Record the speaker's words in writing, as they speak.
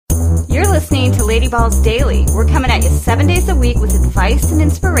You're listening to Lady Balls Daily. We're coming at you 7 days a week with advice and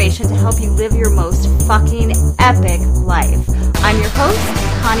inspiration to help you live your most fucking epic life. I'm your host,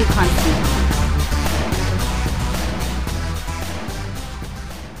 Connie Constantine.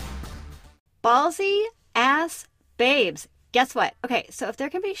 Ballsy ass babes. Guess what? Okay, so if there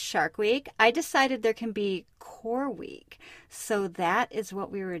can be Shark Week, I decided there can be Core Week. So that is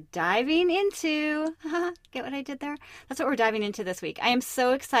what we were diving into. Get what I did there? That's what we're diving into this week. I am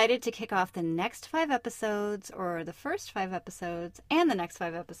so excited to kick off the next 5 episodes, or the first 5 episodes, and the next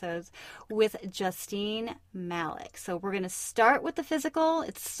 5 episodes with Justine Malik. So we're going to start with the physical.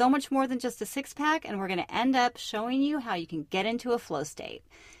 It's so much more than just a six-pack, and we're going to end up showing you how you can get into a flow state.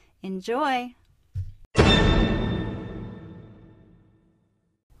 Enjoy.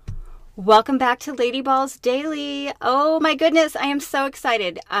 Welcome back to Lady Balls Daily. Oh my goodness, I am so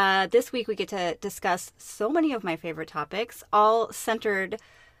excited. This week we get to discuss so many of my favorite topics, all centered,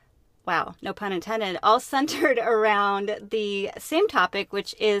 wow, no pun intended, all centered around the same topic,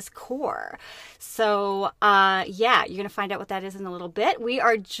 which is core. So, yeah, you're going to find out what that is in a little bit. We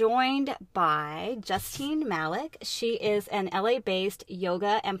are joined by Justine Malik. She is an LA-based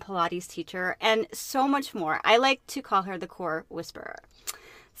yoga and Pilates teacher and so much more. I like to call her the core whisperer.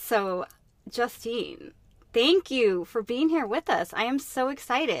 So, Justine, thank you for being here with us. I am so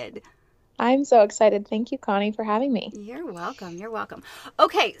excited. I'm so excited. Thank you, Connie, for having me. You're welcome. You're welcome.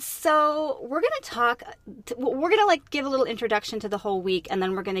 Okay, so we're going to give a little introduction to the whole week, and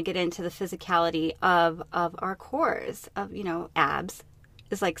then we're going to get into the physicality of our cores, of, abs.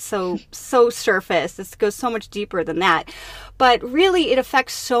 Is like so surface. This goes so much deeper than that. But really it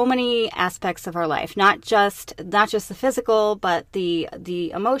affects so many aspects of our life, not just the physical, but the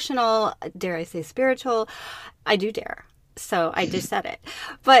emotional, dare I say spiritual. I do dare. So I just said it.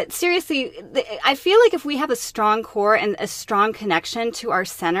 But seriously, I feel like if we have a strong core and a strong connection to our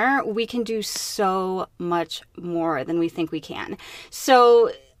center, we can do so much more than we think we can.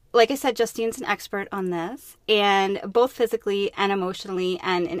 So like I said, Justine's an expert on this, and both physically and emotionally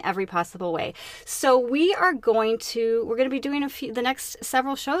and in every possible way. So we're going to be doing the next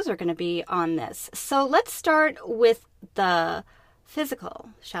several shows are going to be on this. So let's start with the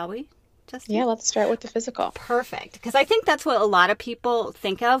physical, shall we, Justine? Yeah, let's start with the physical. Perfect. Because I think that's what a lot of people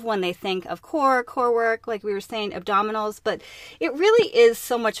think of when they think of core work, like we were saying, abdominals, but it really is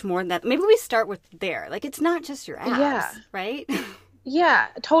so much more than that. Maybe we start with there. Like, it's not just your abs, right? Yeah,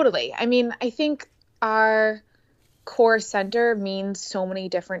 totally. I mean, I think our core center means so many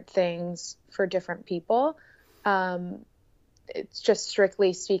different things for different people. It's just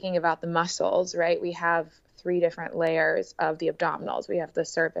strictly speaking about the muscles, right? We have 3 different layers of the abdominals. We have the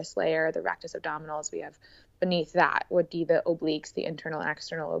surface layer, the rectus abdominals. We have beneath that would be the obliques, the internal and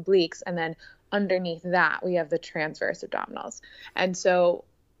external obliques. And then underneath that, we have the transverse abdominals. And so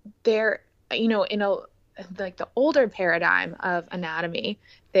they're, like the older paradigm of anatomy,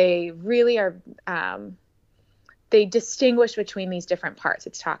 they really are, they distinguish between these different parts.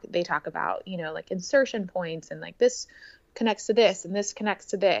 They talk about, like insertion points and like this connects to this and this connects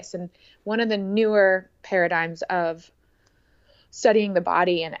to this. And one of the newer paradigms of studying the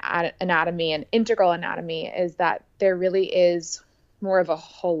body and anatomy and integral anatomy is that there really is more of a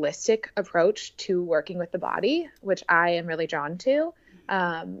holistic approach to working with the body, which I am really drawn to,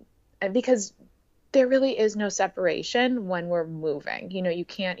 because there really is no separation when we're moving. You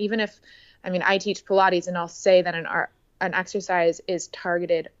can't, I teach Pilates and I'll say that an exercise is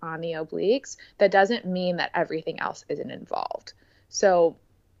targeted on the obliques. That doesn't mean that everything else isn't involved. So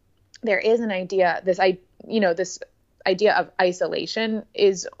there is an idea, this idea of isolation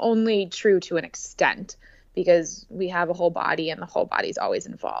is only true to an extent because we have a whole body and the whole body is always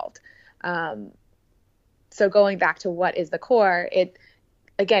involved. So going back to what is the core, it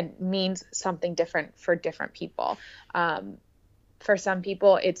again means something different for different people. For some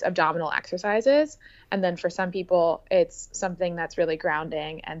people, it's abdominal exercises. And then for some people, it's something that's really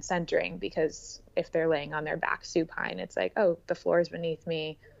grounding and centering, because if they're laying on their back supine, it's like, oh, the floor is beneath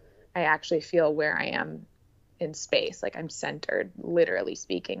me. I actually feel where I am in space. Like I'm centered, literally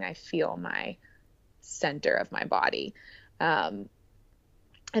speaking. I feel my center of my body. And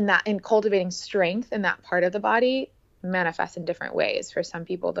that in cultivating strength in that part of the body manifests in different ways. For some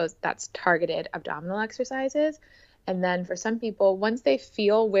people, that's targeted abdominal exercises. And then for some people, once they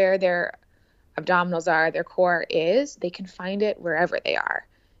feel where their abdominals are, their core is, they can find it wherever they are.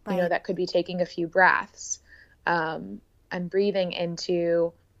 Right. That could be taking a few breaths and breathing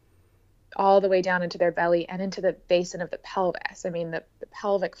into all the way down into their belly and into the basin of the pelvis. I mean, the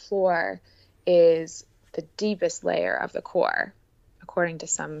pelvic floor is the deepest layer of the core, according to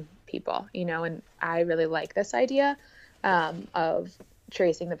some people, and I really like this idea of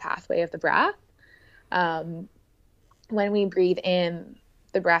tracing the pathway of the breath. When we breathe in,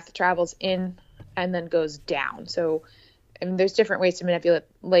 the breath travels in and then goes down. So there's different ways to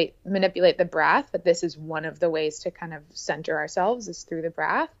manipulate the breath, but this is one of the ways to kind of center ourselves is through the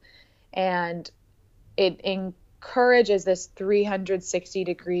breath. And it encourages this 360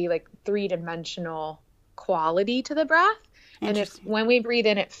 degree, like 3-dimensional quality to the breath. And when we breathe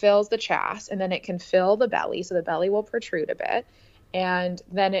in, it fills the chest, and then it can fill the belly. So the belly will protrude a bit. And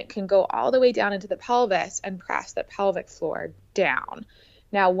then it can go all the way down into the pelvis and press the pelvic floor down.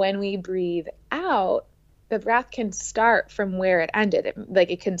 Now, when we breathe out, the breath can start from where it ended.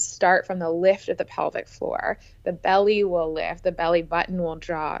 It can start from the lift of the pelvic floor. The belly will lift. The belly button will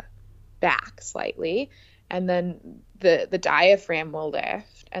draw back slightly. And then the diaphragm will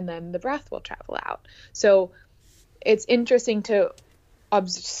lift. And then the breath will travel out. So it's interesting to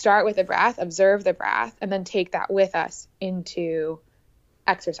start with the breath, observe the breath, and then take that with us into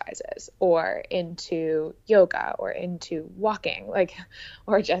exercises or into yoga or into walking,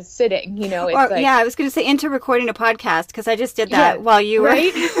 or just sitting, I was going to say into recording a podcast, because I just did that while you were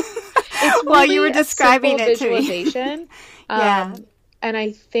right? It's while you were describing it visualization. To me. And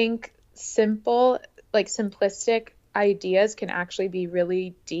I think simplistic ideas can actually be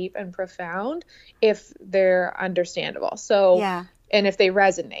really deep and profound if they're understandable. So, and if they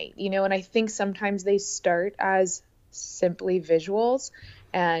resonate, and I think sometimes they start as simply visuals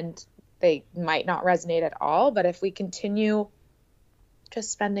and they might not resonate at all. But if we continue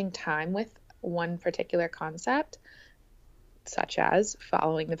just spending time with one particular concept, such as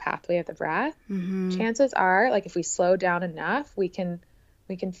following the pathway of the breath, chances are, if we slow down enough, we can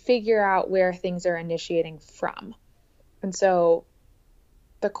figure out where things are initiating from. And so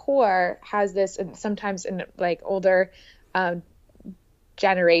the core has this, and sometimes in older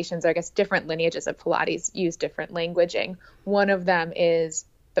generations, I guess different lineages of Pilates use different languaging. One of them is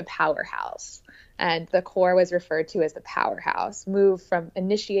the powerhouse, and the core was referred to as the powerhouse.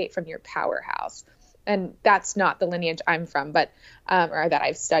 Initiate from your powerhouse. And that's not the lineage I'm from, but or that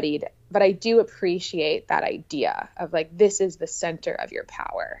I've studied. But I do appreciate that idea of this is the center of your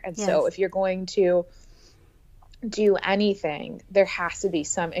power. And so if you're going to do anything, there has to be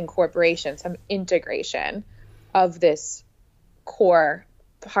some incorporation, some integration of this core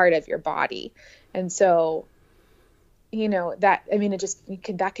part of your body. And so,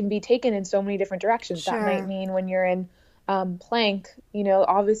 that can be taken in so many different directions. Sure. That might mean when you're in plank,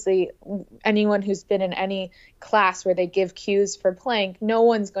 obviously anyone who's been in any class where they give cues for plank, no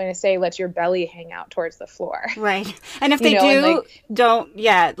one's going to say, let your belly hang out towards the floor. Right. And if they don't,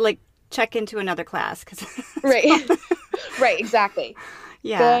 check into another class. Right. Right. Exactly.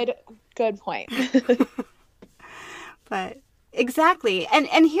 Yeah. Good point. But exactly.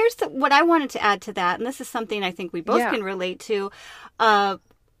 And here's what I wanted to add to that. And this is something I think we both can relate to.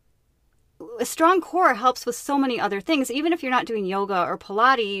 A strong core helps with so many other things. Even if you're not doing yoga or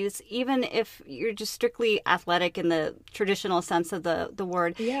Pilates, even if you're just strictly athletic in the traditional sense of the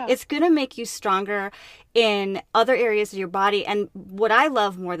word, it's going to make you stronger in other areas of your body. And what I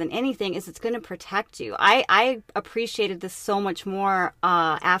love more than anything is it's going to protect you. I appreciated this so much more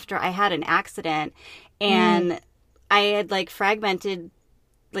after I had an accident, and I had fragmented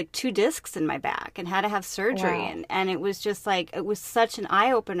 2 discs in my back and had to have surgery. Wow. And it was just it was such an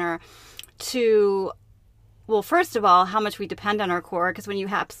eye-opener to, well, first of all, how much we depend on our core, because when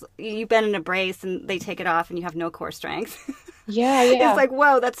you've been in a brace and they take it off and you have no core strength. Yeah. It's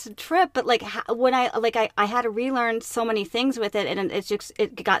whoa, that's a trip. But when I had to relearn so many things with it, and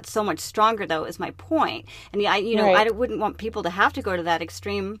it got so much stronger, though, is my point. And I wouldn't want people to have to go to that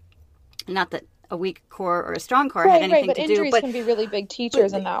extreme. Not that a weak core or a strong core had anything to do. But injuries can be really big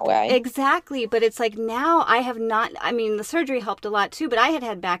teachers in that way. Exactly. But it's now I have not, the surgery helped a lot too, but I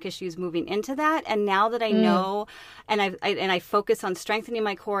had back issues moving into that. And now that I know, and I focus on strengthening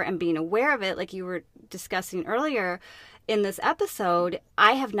my core and being aware of it, like you were discussing earlier in this episode,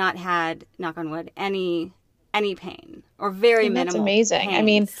 I have not had, knock on wood, any pain or very minimal. That's amazing.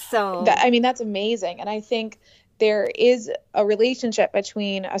 Pain. That's amazing. And I think there is a relationship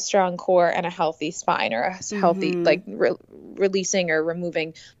between a strong core and a healthy spine, or a healthy, releasing or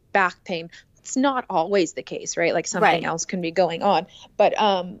removing back pain. It's not always the case, right? Something else can be going on. But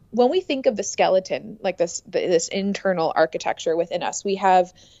when we think of the skeleton, this internal architecture within us,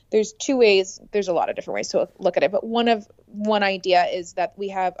 there's 2 ways. There's a lot of different ways to look at it. But one idea is that we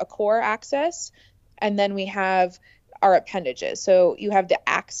have a core axis, and then we have our appendages. So you have the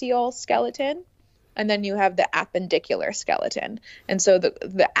axial skeleton, and then you have the appendicular skeleton. And so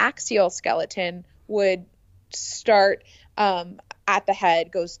the axial skeleton would start at the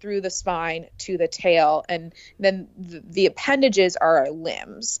head, goes through the spine to the tail, and then the appendages are our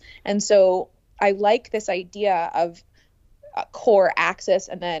limbs. And so I like this idea of a core axis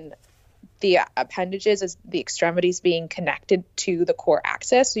and then the appendages as the extremities being connected to the core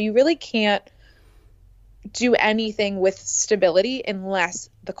axis. So you really can't do anything with stability unless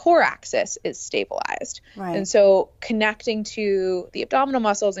the core axis is stabilized. Right. And so connecting to the abdominal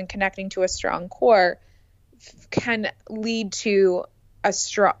muscles and connecting to a strong core can lead to a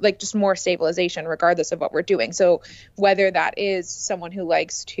strong, like just more stabilization regardless of what we're doing. So whether that is someone who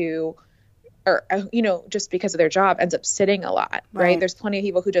likes to, or, just because of their job ends up sitting a lot, right? There's plenty of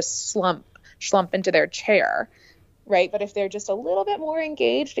people who just slump into their chair, right? But if they're just a little bit more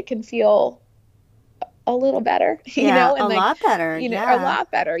engaged, it can feel a little better, and a lot better, a lot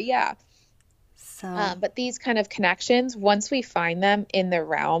better. Yeah. So, but these kind of connections, once we find them in the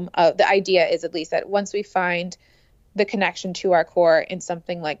realm of, the idea is at least that once we find the connection to our core in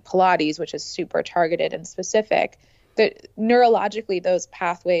something like Pilates, which is super targeted and specific, that neurologically those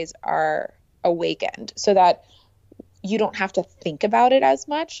pathways are awakened so that you don't have to think about it as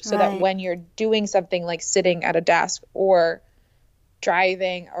much, so that when you're doing something like sitting at a desk or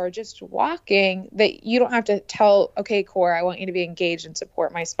driving or just walking, that you don't have to tell, okay, core, I want you to be engaged and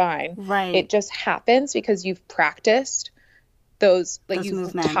support my spine. Right. It just happens because you've practiced those you've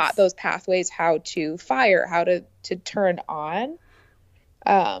movements. Taught those pathways how to fire, how to turn on.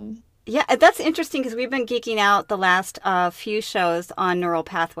 Yeah, that's interesting because we've been geeking out the last few shows on neural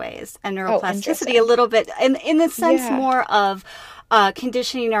pathways and neuroplasticity a little bit, in the sense more of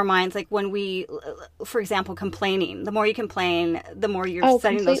conditioning our minds. Like when we, for example, complaining. The more you complain, the more you're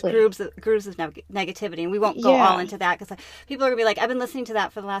setting those grooves of negativity. And we won't go all into that because people are going to be like, I've been listening to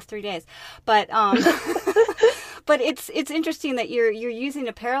that for the last 3 days. But but it's interesting that you're using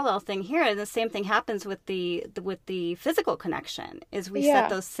a parallel thing here, and the same thing happens with the physical connection. Is we set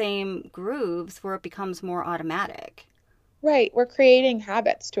those same grooves where it becomes more automatic. Right, we're creating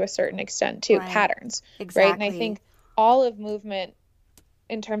habits to a certain extent too, patterns. Exactly. Right, and I think all of movement,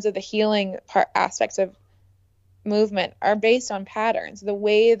 in terms of the healing aspects of movement, are based on patterns. The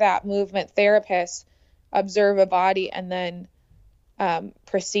way that movement therapists observe a body and then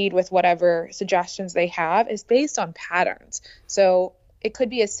proceed with whatever suggestions they have is based on patterns. So it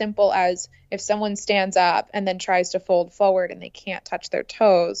could be as simple as if someone stands up and then tries to fold forward and they can't touch their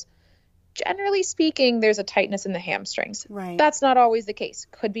toes, generally speaking, there's a tightness in the hamstrings. Right. That's not always the case.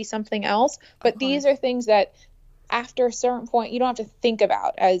 Could be something else. But these are things that after a certain point, you don't have to think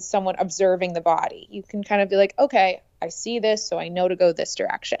about as someone observing the body. You can kind of be like, okay, I see this, so I know to go this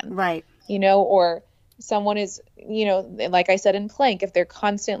direction. Right. Or someone is, like I said in plank, if they're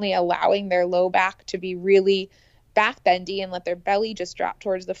constantly allowing their low back to be really back bendy and let their belly just drop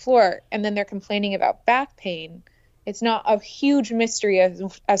towards the floor, and then they're complaining about back pain, it's not a huge mystery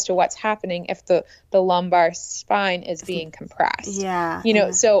as to what's happening if the lumbar spine is being compressed. Yeah.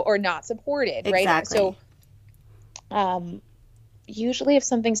 Or not supported, right? Exactly. So usually if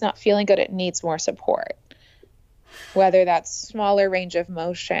something's not feeling good, it needs more support, whether that's smaller range of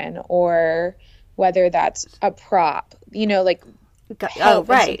motion or whether that's a prop, support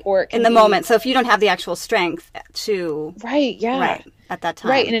in the moment. So if you don't have the actual strength to at that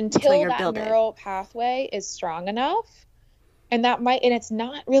time, and until that neural pathway is strong enough, and it's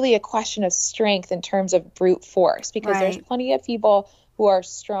not really a question of strength in terms of brute force, because there's plenty of people who are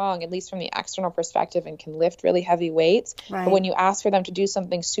strong, at least from the external perspective, and can lift really heavy weights. But when you ask for them to do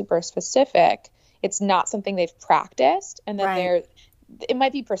something super specific, it's not something they've practiced, and then it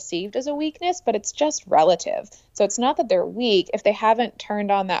might be perceived as a weakness, but it's just relative. So it's not that they're weak. If they haven't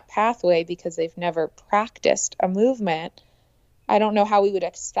turned on that pathway because they've never practiced a movement, I don't know how we would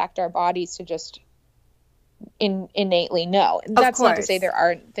expect our bodies to just innately know. That's not to say there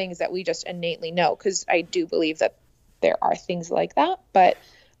aren't things that we just innately know, because I do believe that there are things like that. But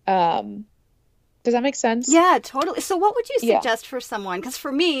does that make sense? Yeah, totally. So what would you suggest for someone? Because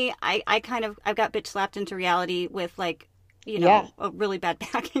for me, I've got bitch slapped into reality with a really bad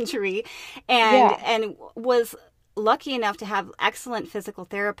back injury, and was lucky enough to have excellent physical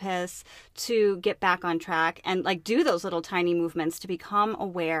therapists to get back on track and do those little tiny movements to become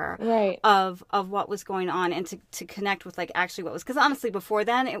aware of what was going on, and to connect with actually what was, because honestly before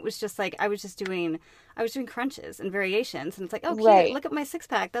then it was just I was doing crunches and variations, and it's okay, look at my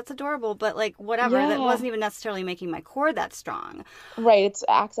six-pack, that's adorable, but whatever, that wasn't even necessarily making my core that strong. It's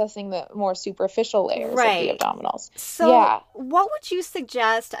accessing the more superficial layers of the abdominals. So what would you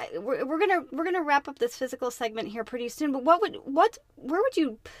suggest? We're gonna wrap up this physical segment here pretty soon, but where would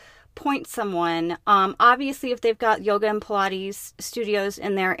you point someone, obviously if they've got yoga and Pilates studios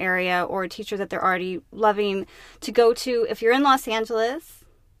in their area or a teacher that they're already loving, to go to, if you're in Los Angeles,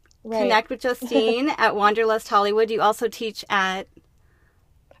 connect with Justine at Wanderlust Hollywood. You also teach at...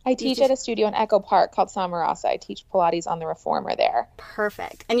 I teach at a studio in Echo Park called Samarasa. I teach Pilates on the Reformer there.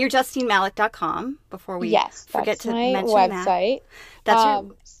 Perfect. And you're JustineMalek.com before we forget to mention website.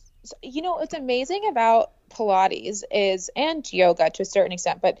 That's you know, what's amazing about Pilates is, and yoga to a certain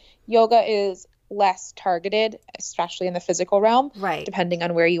extent, but yoga is less targeted, especially in the physical realm, right, depending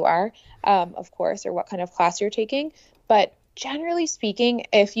on where you are, of course, or what kind of class you're taking. But generally speaking,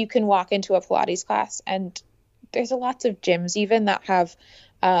 if you can walk into a Pilates class, and there's lots of gyms even that have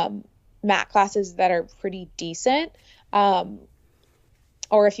mat classes that are pretty decent,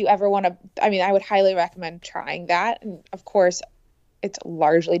 or if you ever want to, I mean, I would highly recommend trying that. And of course, it's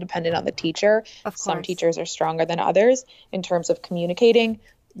largely dependent on the teacher. Some teachers are stronger than others in terms of communicating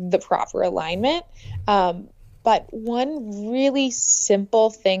the proper alignment. But one really simple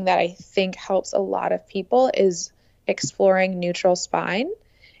thing that I think helps a lot of people is exploring neutral spine.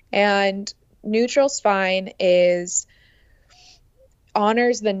 And neutral spine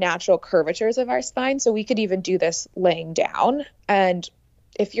honors the natural curvatures of our spine. So we could even do this laying down. And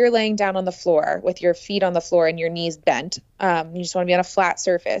if you're laying down on the floor with your feet on the floor and your knees bent, you just want to be on a flat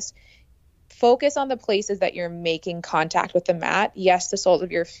surface, focus on the places that you're making contact with the mat. Yes, the soles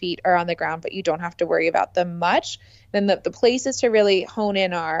of your feet are on the ground, but you don't have to worry about them much. Then the places to really hone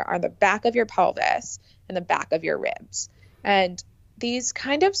in are the back of your pelvis and the back of your ribs. And these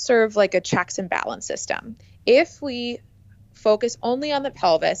kind of serve like a checks and balance system. If we focus only on the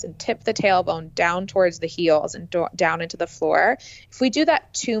pelvis and tip the tailbone down towards the heels and down into the floor, if we do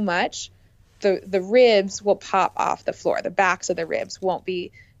that too much, the ribs will pop off the floor. The backs of the ribs won't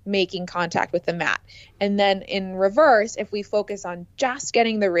be making contact with the mat. And then in reverse, if we focus on just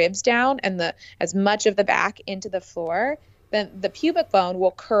getting the ribs down and as much of the back into the floor, then the pubic bone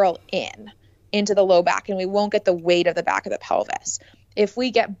will curl into the low back, and we won't get the weight of the back of the pelvis. If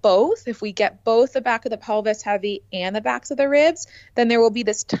we get both the back of the pelvis heavy and the backs of the ribs, then there will be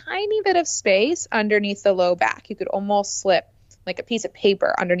this tiny bit of space underneath the low back. You could almost slip like a piece of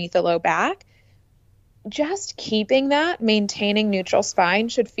paper underneath the low back. Just keeping that, maintaining neutral spine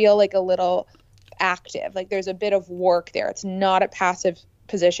should feel like a little active, like there's a bit of work there. It's not a passive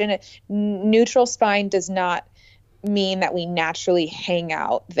position. Neutral spine does not mean that we naturally hang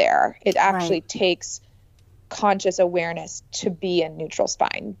out there. It actually takes conscious awareness to be in neutral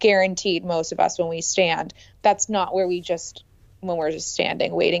spine. Guaranteed, most of us, when we stand, that's not where when we're just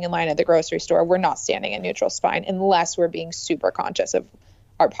standing, waiting in line at the grocery store, we're not standing in neutral spine unless we're being super conscious of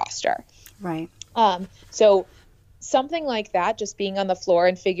our posture. Right. So something like that, just being on the floor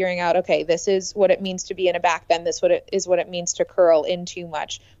and figuring out, okay, this is what it means to be in a back bend. This is what it means to curl in too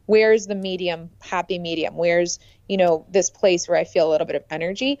much. Where's the happy medium? Where's, this place where I feel a little bit of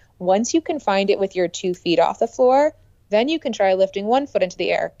energy? Once you can find it with your 2 feet off the floor, then you can try lifting 1 foot into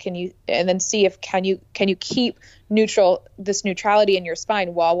the air. And then see if can you keep this neutrality in your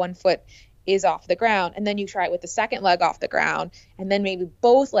spine while 1 foot is off the ground. And then you try it with the second leg off the ground, and then maybe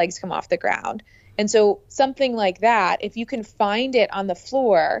both legs come off the ground. And so something like that, if you can find it on the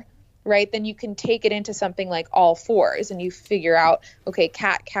floor, right, then you can take it into something like all fours, and you figure out, okay,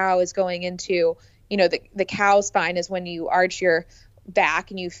 cat-cow is going into, the cow spine is when you arch your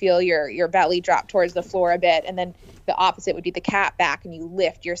back and you feel your belly drop towards the floor a bit. And then the opposite would be the cat back, and you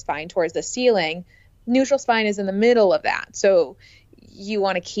lift your spine towards the ceiling. Neutral spine is in the middle of that. So you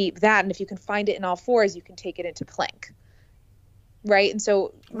want to keep that. And if you can find it in all fours, you can take it into plank. Right. And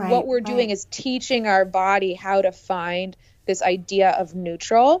so what we're doing is teaching our body how to find this idea of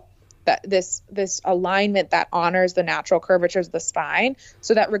neutral, that this alignment that honors the natural curvatures of the spine,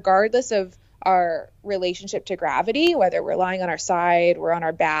 so that regardless of our relationship to gravity, whether we're lying on our side, we're on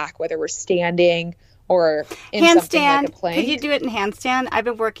our back, whether we're standing or in something like a plank. Could you do it in handstand? I've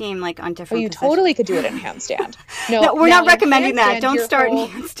been working on different positions. Totally could do it in handstand. No, we're not recommending that. Don't start in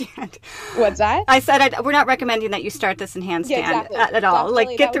handstand. What's that? I said we're not recommending that you start this in handstand at all.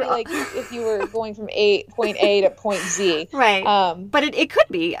 Definitely. Get through. Like if you were going from point A to point Z. Right. But it could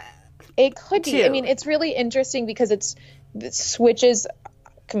be. It could be. I mean, it's really interesting because it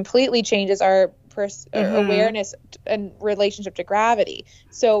completely changes our awareness and relationship to gravity.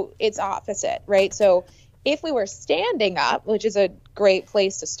 So it's opposite, right? So if we were standing up, which is a great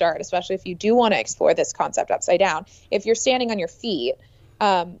place to start, especially if you do want to explore this concept upside down, if you're standing on your feet,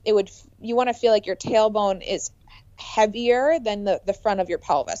 you want to feel like your tailbone is heavier than the front of your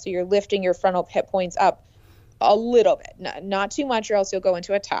pelvis. So you're lifting your frontal hip points up a little bit, not too much, or else you'll go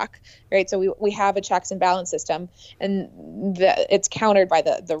into a tuck, right? So we have a checks and balance system, and it's countered by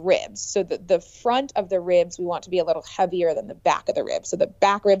the ribs. So the front of the ribs, we want to be a little heavier than the back of the ribs. So the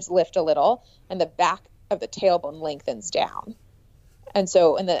back ribs lift a little, and the back of the tailbone lengthens down. And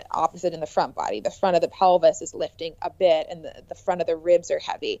so in the opposite in the front body, the front of the pelvis is lifting a bit, and the front of the ribs are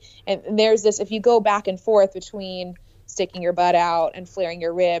heavy. And there's this, if you go back and forth between sticking your butt out and flaring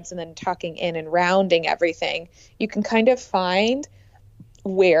your ribs and then tucking in and rounding everything, you can kind of find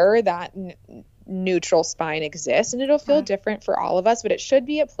where that neutral spine exists, and it'll feel different for all of us, but it should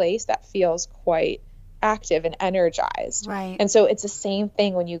be a place that feels quite active and energized. Right. And so it's the same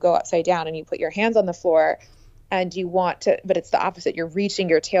thing when you go upside down and you put your hands on the floor and you want to, but it's the opposite. You're reaching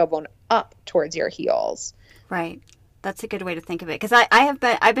your tailbone up towards your heels. Right. That's a good way to think of it, because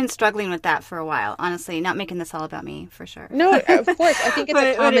I've been struggling with that for a while. Honestly, not making this all about me, for sure. No, of course. I think it's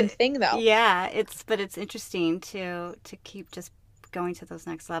a common thing, though. Yeah, it's interesting to keep just going to those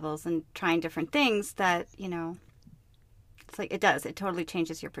next levels and trying different things that, it's like it totally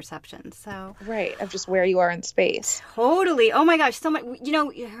changes your perception. So right, of just where you are in space. Totally. Oh my gosh, so much.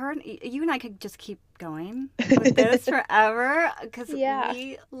 You and I could just keep going with this forever, because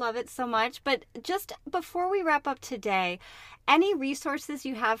we love it so much. But just before we wrap up today, any resources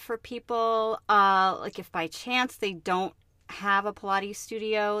you have for people, like if by chance they don't have a Pilates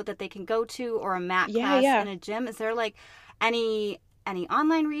studio that they can go to, or a mat class in a gym? Is there like any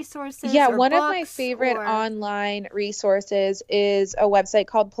online resources? Yeah, one of my favorite online resources is a website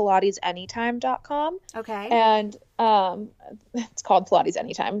called pilatesanytime.com. Okay. And it's called Pilates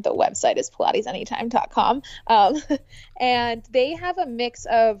Anytime. The website is pilatesanytime.com. And they have a mix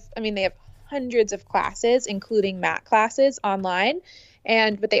of, they have hundreds of classes, including mat classes online.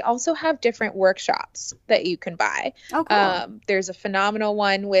 But they also have different workshops that you can buy. Oh, cool. There's a phenomenal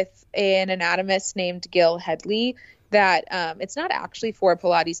one with an anatomist named Gil Headley that it's not actually for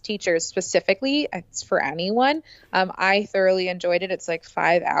Pilates teachers specifically. It's for anyone. I thoroughly enjoyed it. It's like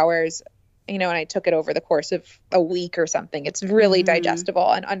 5 hours, and I took it over the course of a week or something. It's really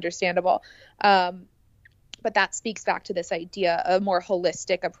digestible and understandable. But that speaks back to this idea, a more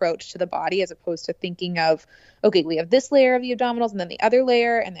holistic approach to the body, as opposed to thinking of, okay, we have this layer of the abdominals and then the other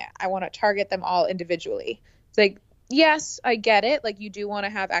layer, and I want to target them all individually. It's like, yes, I get it. Like, you do want to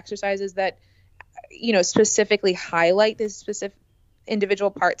have exercises that, specifically highlight the specific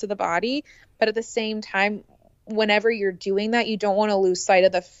individual parts of the body. But at the same time, whenever you're doing that, you don't want to lose sight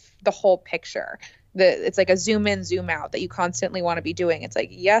of the whole picture. It's like a zoom in, zoom out that you constantly want to be doing. It's like,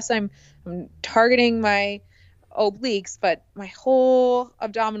 yes, I'm targeting my obliques, but my whole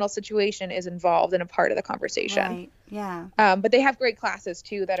abdominal situation is involved in a part of the conversation. Right. Yeah. But they have great classes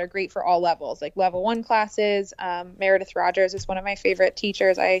too that are great for all levels, like level 1 classes. Meredith Rogers is one of my favorite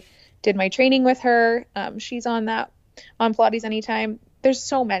teachers. I did my training with her. She's on Pilates Anytime. There's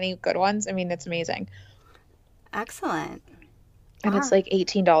so many good ones. It's amazing. Excellent. And it's like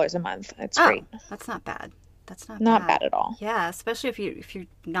 $18 a month. It's great. That's not bad. That's not bad at all. Yeah, especially if you're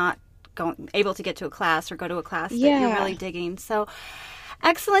not able to get to a class or go to a class that you're really digging. So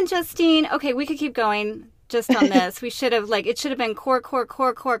excellent, Justine. Okay, we could keep going just on this. We should have it should have been core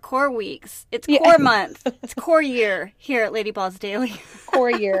weeks. It's core month. It's core year here at Lady Balls Daily.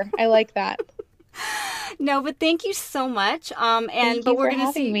 Core year. I like that. No, but thank you so much. Thank you for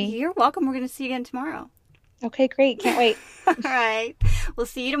having me. You're welcome. We're going to see you again tomorrow. Okay, great. Can't wait. All right. We'll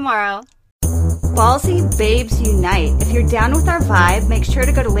see you tomorrow. Ballsy Babes Unite. If you're down with our vibe, make sure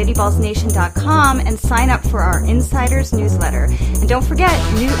to go to ladyballsnation.com and sign up for our Insiders newsletter. And don't forget,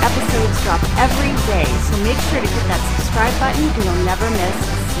 new episodes drop every day, so make sure to hit that subscribe button and you'll never miss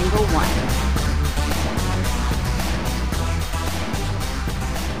a single one.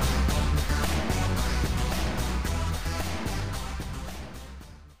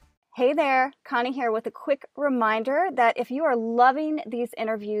 Hey there, Connie here with a quick reminder that if you are loving these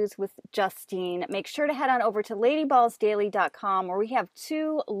interviews with Justine, make sure to head on over to ladyballsdaily.com, where we have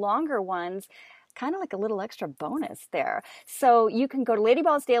 2 longer ones, kind of like a little extra bonus there. So you can go to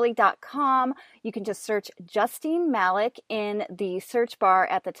ladyballsdaily.com. You can just search Justine Malik in the search bar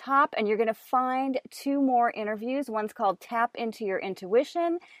at the top, and you're going to find 2 more interviews. One's called Tap Into Your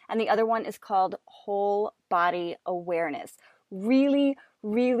Intuition, and the other one is called Whole Body Awareness. Really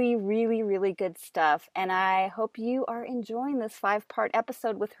good stuff. And I hope you are enjoying this 5-part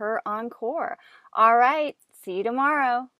episode with her on core. All right. See you tomorrow.